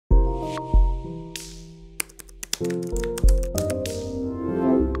Hello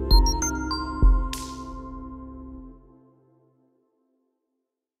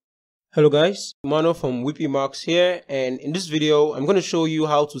guys, Mano from Whippy Marks here, and in this video I'm going to show you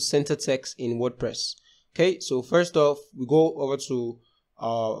how to center text in WordPress. Okay, so first off we go over to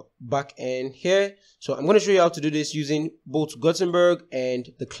our back end here. So I'm going to show you how to do this using both Gutenberg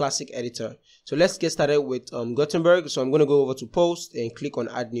and the classic editor. So let's get started with Gutenberg. So I'm going to go over to post and click on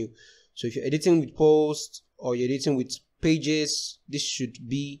add new. So if you're editing with post or you're editing with pages, this should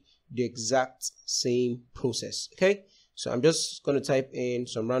be the exact same process. Okay, so I'm just going to type in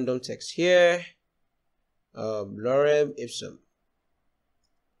some random text here, lorem ipsum.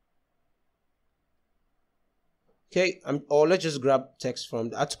 Okay, or let's just grab text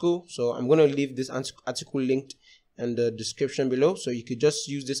from the article. So I'm going to leave this article linked in the description below, so you could just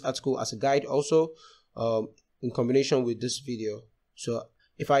use this article as a guide also in combination with this video. So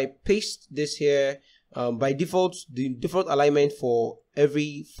if I paste this here, by default, the default alignment for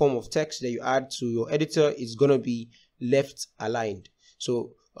every form of text that you add to your editor is going to be left aligned.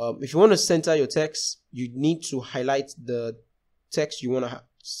 So if you want to center your text, you need to highlight the text you want to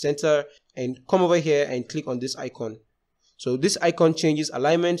center and come over here and click on this icon. So this icon changes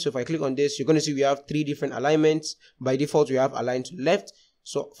alignment. So if I click on this, you're going to see we have 3 different alignments. By default, we have align to left.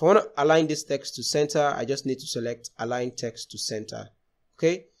 So if I want to align this text to center, I just need to select align text to center.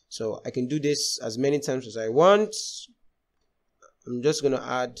 Okay, so I can do this as many times as I want. I'm just going to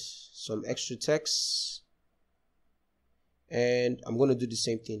add some extra text and I'm going to do the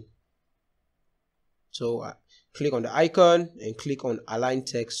same thing. So click on the icon and click on align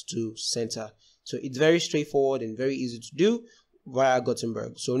text to center. So it's very straightforward and very easy to do via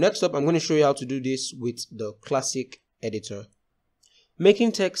Gutenberg. So next up, I'm going to show you how to do this with the classic editor.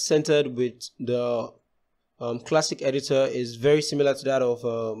 Making text centered with the classic editor is very similar to that of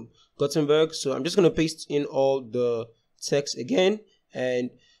Gutenberg. So I'm just going to paste in all the text again.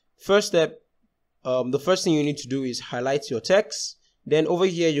 And first step, the first thing you need to do is highlight your text. Then over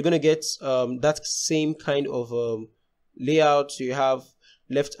here, you're going to get that same kind of layout. So you have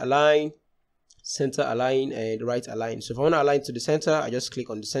left align, center align, and right align. So if I want to align to the center, I just click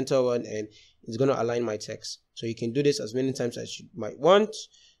on the center one and it's going to align my text. So you can do this as many times as you might want.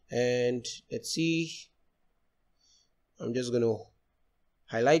 And let's see. I'm just going to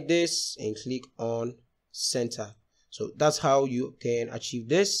highlight this and click on center. So that's how you can achieve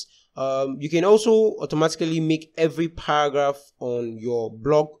this. You can also automatically make every paragraph on your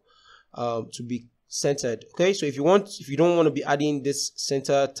blog to be centered. Okay, so if you don't want to be adding this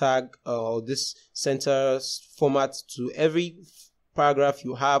center tag or this center format to every paragraph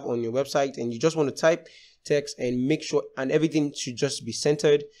you have on your website, and you just want to type text and make sure and everything should just be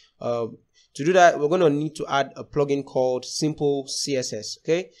centered, to do that, we're going to need to add a plugin called Simple CSS.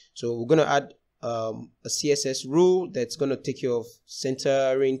 Okay, so we're going to add a CSS rule that's going to take care of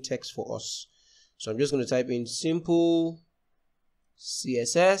centering text for us. So I'm just going to type in Simple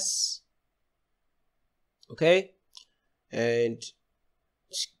CSS. Okay, and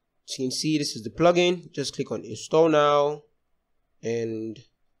as you can see, this is the plugin. Just click on install now and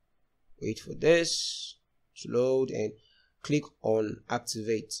wait for this to load and click on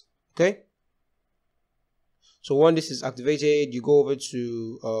activate. Okay, so when this is activated, you go over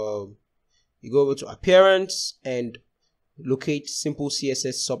to appearance and locate Simple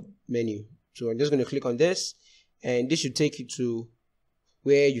CSS sub menu. So I'm just going to click on this and this should take you to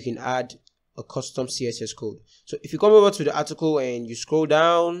where you can add a custom CSS code. So if you come over to the article and you scroll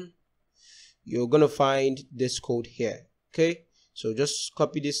down, you're going to find this code here. Okay, so just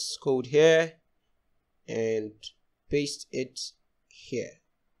copy this code here and paste it here.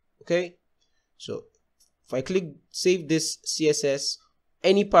 Okay, so if I click save this CSS,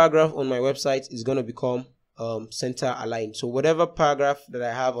 any paragraph on my website is going to become center aligned. So whatever paragraph that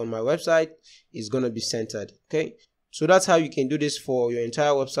I have on my website is going to be centered. Okay, so that's how you can do this for your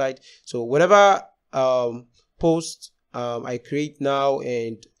entire website. So whatever post I create now,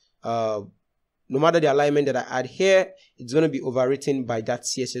 and no matter the alignment that I add here, it's going to be overwritten by that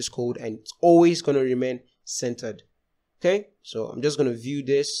CSS code and it's always going to remain centered. Okay, so I'm just going to view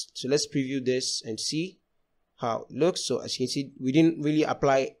this. So let's preview this and see how it looks. So as you can see, we didn't really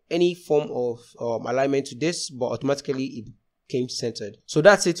apply any form of alignment to this, but automatically it became centered. So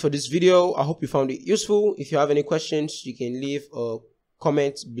that's it for this video. I hope you found it useful. If you have any questions, you can leave a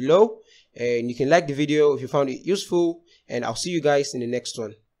comment below and you can like the video if you found it useful, and I'll see you guys in the next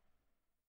one.